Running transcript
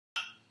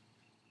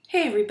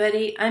Hey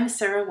everybody, I'm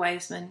Sara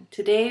Wiseman.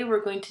 Today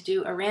we're going to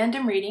do a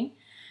random reading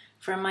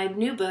from my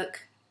new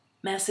book,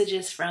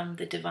 Messages from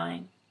the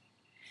Divine.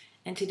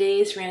 And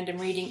today's random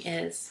reading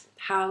is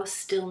How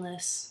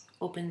Stillness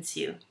Opens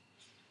You.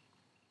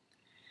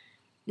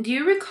 Do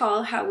you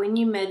recall how when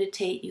you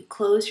meditate you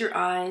close your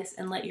eyes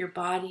and let your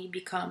body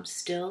become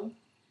still?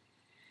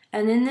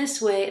 And in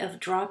this way of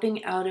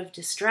dropping out of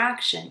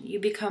distraction, you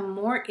become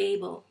more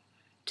able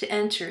to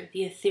enter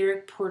the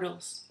etheric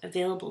portals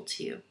available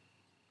to you.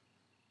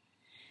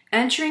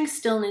 Entering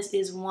stillness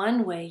is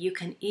one way you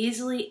can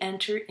easily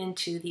enter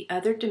into the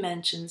other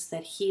dimensions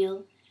that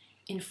heal,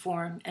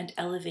 inform, and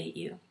elevate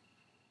you.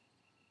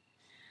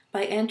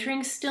 By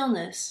entering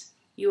stillness,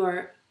 you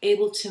are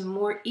able to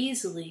more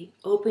easily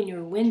open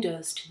your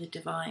windows to the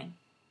divine.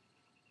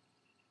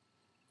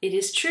 It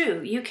is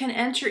true, you can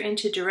enter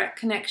into direct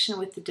connection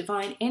with the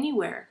divine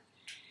anywhere,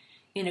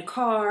 in a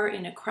car,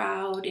 in a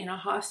crowd, in a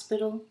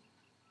hospital.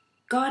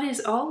 God is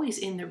always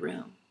in the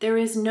room. There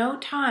is no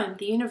time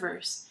the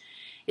universe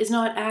is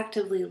not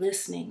actively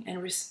listening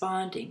and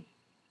responding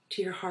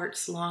to your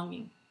heart's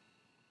longing.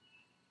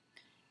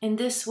 In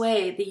this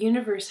way, the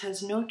universe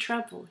has no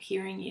trouble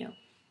hearing you.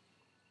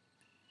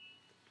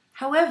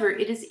 However,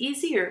 it is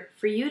easier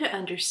for you to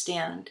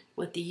understand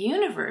what the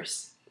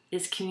universe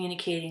is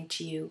communicating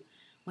to you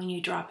when you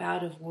drop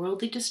out of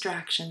worldly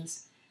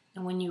distractions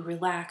and when you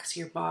relax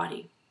your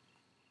body.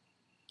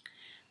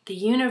 The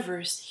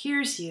universe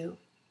hears you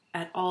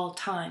at all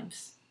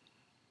times.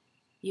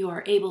 You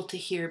are able to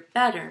hear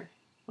better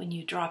when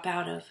you drop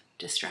out of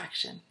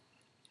distraction.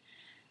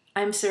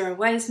 I'm Sara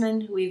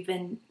Wiseman. We've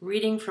been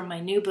reading from my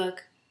new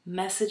book,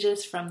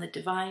 Messages from the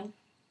Divine.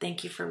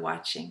 Thank you for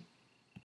watching.